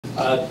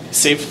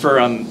Save for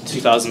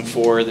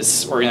 2004,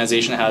 this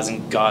organization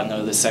hasn't gotten out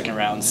of the second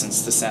round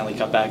since the Stanley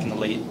Cup back in the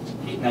late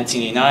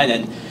 1989,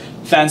 and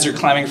fans are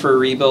clamoring for a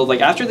rebuild.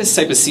 Like, after this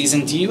type of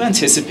season, do you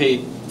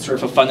anticipate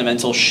sort of a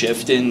fundamental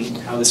shift in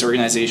how this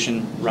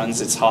organization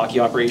runs its hockey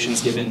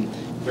operations, given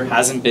there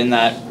hasn't been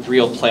that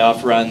real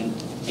playoff run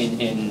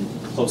in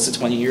close to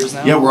 20 years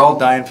now? Yeah, we're all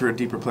dying for a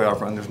deeper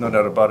playoff run. There's no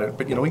doubt about it.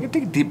 But, you know, we can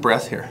take a deep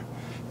breath here.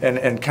 And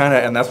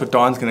that's what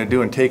Don's going to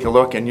do, and take a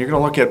look. And you're going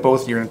to look at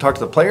both. You're going to talk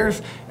to the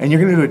players, and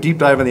you're going to do a deep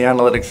dive in the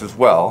analytics as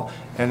well.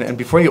 And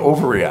before you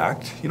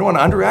overreact, you don't want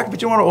to underreact,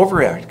 but you don't want to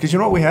overreact. Because you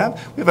know what we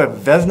have? We have a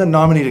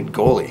Vezina-nominated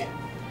goalie.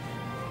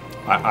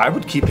 I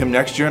would keep him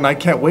next year, and I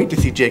can't wait to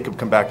see Jacob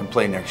come back and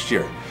play next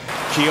year.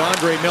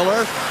 Keandre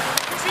Miller.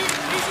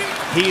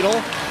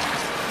 Hedl.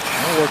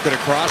 Working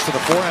across to the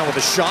forehand with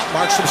a shot.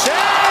 Marks himself.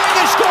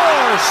 He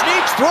scores!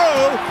 Sneaks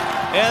through.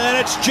 And then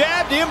it's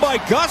jabbed in by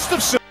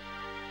Gustafsson.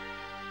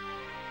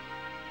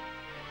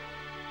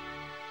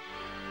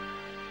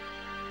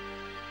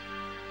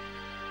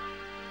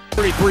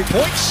 33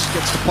 points,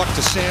 gets the puck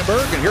to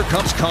Sandberg, and here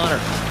comes Connor.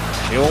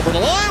 Over the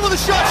line with a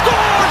shot,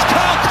 scores!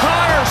 Kyle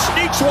Connor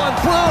sneaks one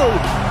through.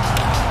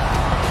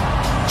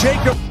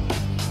 Jacob.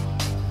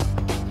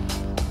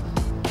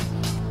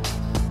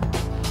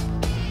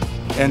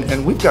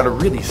 And we've got a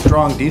really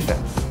strong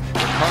defense.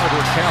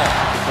 Carter Kell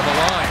to the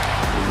line,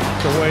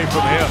 away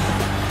from him.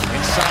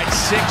 Inside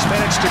 6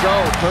 minutes to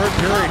go, third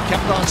period,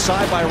 kept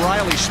onside by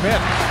Riley Smith.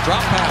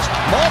 Drop pass,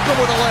 Malkin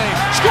with a lane,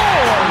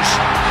 scores!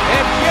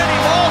 And Evgeny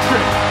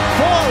Malkin,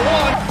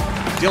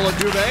 4-1. Dylan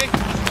Dubé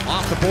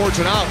off the boards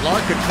and out.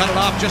 Larkin cut it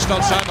off just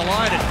outside the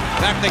line, and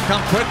back they come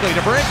quickly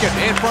to break it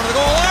in front of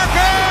the goal.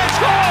 Larkin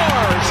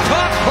scores!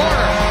 Top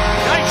corner,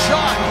 nice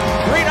shot,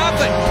 3-0.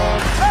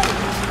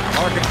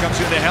 Larkin comes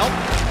in to help,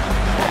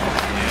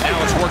 and now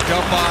it's worked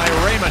out by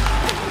Raymond.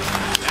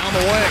 Down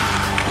the wing,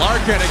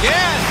 Larkin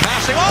again,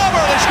 passing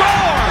over, they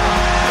score!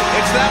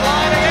 It's that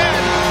line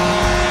again.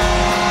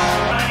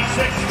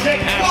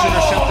 Pass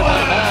intercepted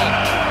by Hall.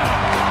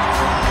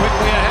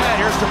 Quickly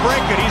ahead, here's to break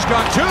it, he's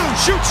got two,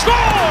 shoots,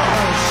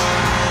 scores!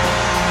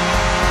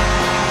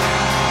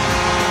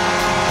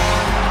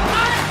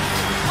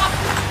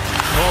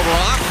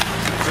 Kovarov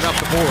puts it up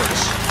the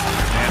boards.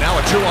 And now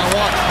a 2-on-1,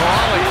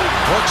 Corrali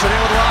works it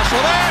in with Ross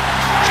Levant,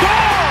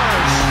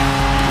 scores!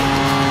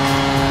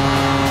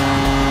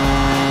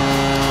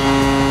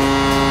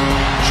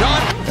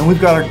 John. And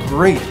we've got a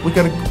great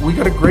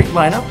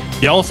lineup.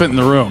 The elephant in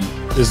the room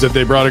is that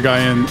they brought a guy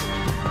in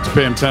to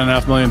pay him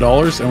 $10.5 million,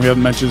 and we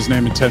haven't mentioned his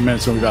name in 10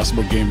 minutes when we've asked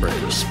about game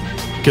breakers.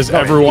 Because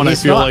everyone, I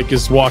feel like,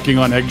 is walking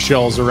on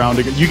eggshells around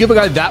it. You give a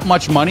guy that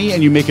much money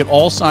and you make it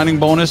all signing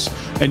bonus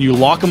and you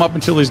lock him up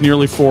until he's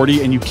nearly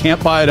 40 and you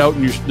can't buy it out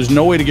and there's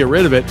no way to get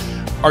rid of it.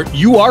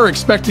 You are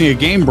expecting a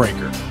game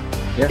breaker.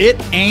 Yeah.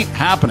 It ain't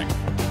happening.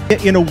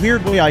 In a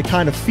weird way, I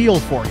kind of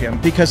feel for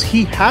him because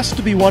he has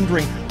to be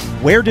wondering,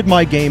 where did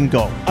my game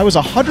go? I was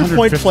a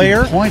 100-point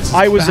player.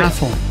 I was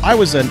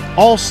an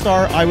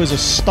all-star. I was a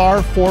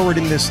star forward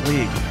in this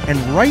league. And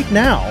right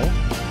now,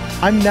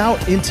 I'm now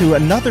into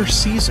another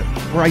season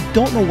where I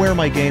don't know where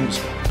my game's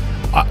going.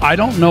 I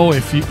don't know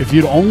if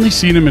you'd only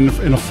seen him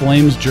in a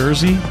Flames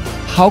jersey,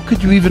 how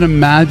could you even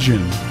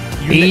imagine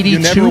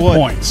 82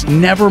 points?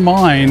 Never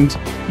mind,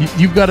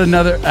 you've got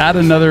add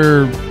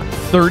another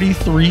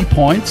 33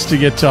 points to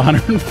get to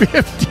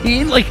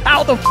 115. Like,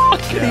 how the fuck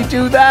can he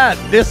do that?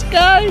 This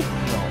guy?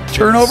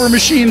 Turnover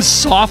machine,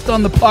 soft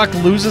on the puck,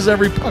 loses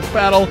every puck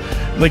battle,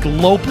 like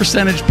low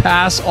percentage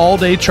pass all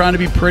day trying to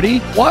be pretty.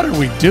 What are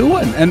we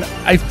doing? And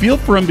I feel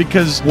for him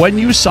because when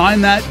you sign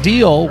that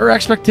deal, there are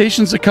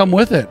expectations that come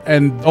with it.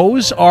 And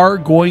those are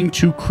going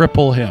to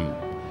cripple him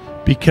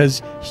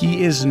because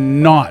he is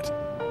not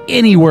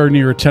anywhere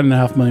near a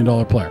 $10.5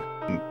 million player.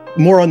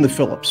 More on the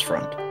Phillips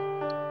front.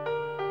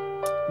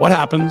 What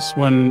happens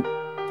when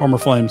former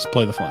Flames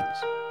play the Flames?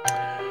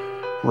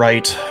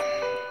 Right.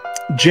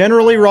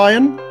 Generally,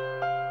 Ryan,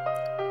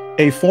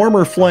 a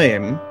former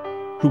Flame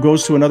who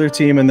goes to another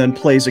team and then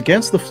plays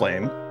against the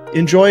Flame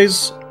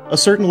enjoys a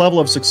certain level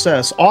of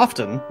success,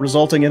 often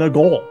resulting in a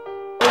goal.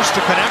 Close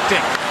to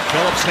connecting.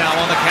 Phillips now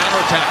on the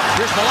counterattack.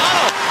 Here's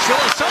Milano. Still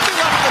has something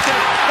left with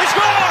it. They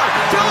score!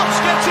 Phillips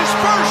gets his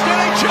first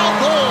NHL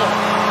goal.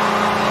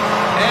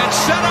 And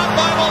set up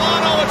by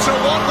Milano. It's a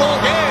one-goal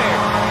game.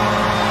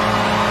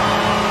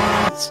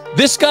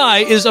 This guy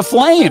is a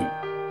Flame.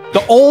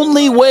 The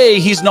only way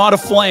he's not a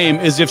Flame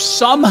is if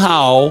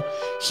somehow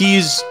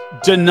he's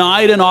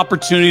denied an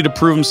opportunity to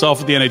prove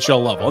himself at the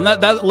NHL level. And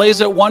that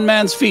lays at one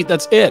man's feet.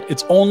 That's it.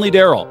 It's only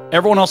Daryl.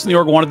 Everyone else in the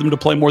org wanted them to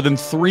play more than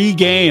 3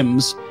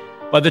 games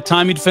by the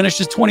time he'd finished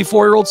his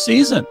 24-year-old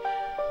season.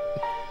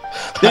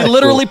 They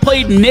literally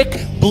played Nick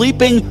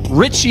bleeping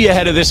Ritchie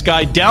ahead of this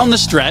guy down the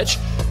stretch.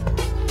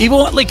 Even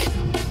like,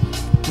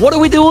 what are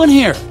we doing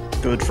here?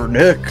 Good for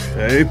Nick.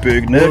 Hey,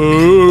 Big Nick.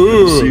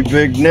 Good to see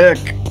Big Nick.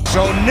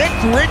 So Nick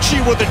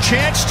Ritchie with a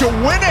chance to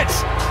win it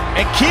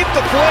and keep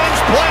the Flames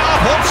playoff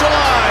hopes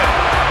alive.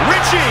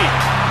 Ritchie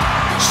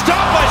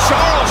stopped by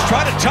Saros,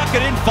 trying to tuck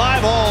it in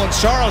 5-0, and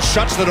Saros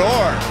shuts the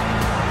door.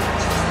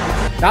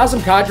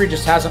 Nazem Kadri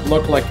just hasn't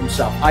looked like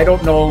himself. I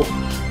don't know,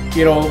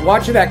 you know,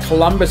 watching that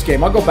Columbus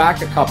game, I'll go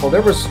back a couple.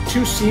 There was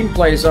 2 seam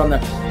plays on the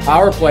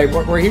power play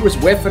where he was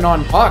whiffing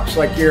on pucks.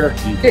 Like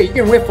okay, you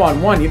can whiff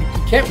on 1, you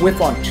can't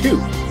whiff on 2.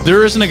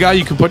 There isn't a guy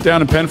you can put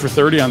down and pen for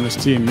 30 on this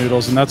team,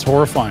 Noodles, and that's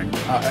horrifying.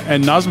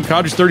 And Nazem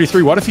Kadri's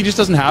 33. What if he just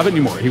doesn't have it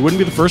anymore? He wouldn't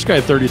be the first guy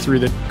at 33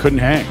 that couldn't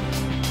hang.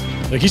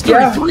 Like, he's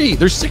 33. Yeah.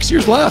 There's 6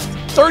 years left.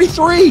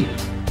 33.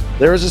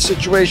 There was a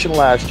situation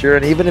last year,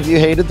 and even if you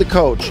hated the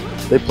coach,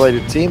 they played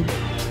a team,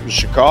 the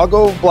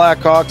Chicago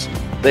Blackhawks.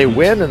 They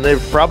win, and they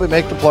probably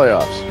make the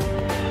playoffs.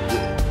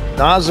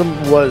 Nazem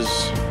was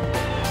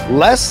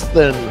less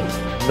than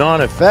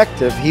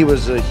non-effective. He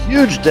was a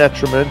huge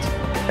detriment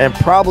and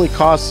probably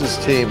cost his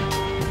team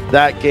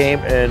that game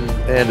and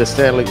a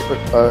Stanley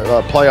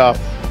playoff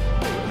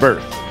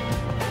berth.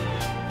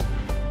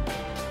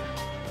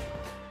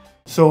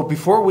 So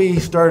before we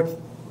start,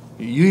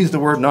 you use the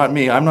word, not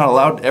me. I'm not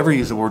allowed to ever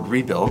use the word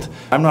rebuild.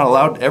 I'm not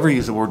allowed to ever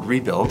use the word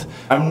rebuild.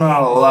 I'm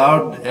not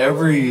allowed to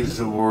ever use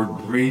the word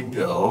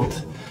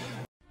rebuild.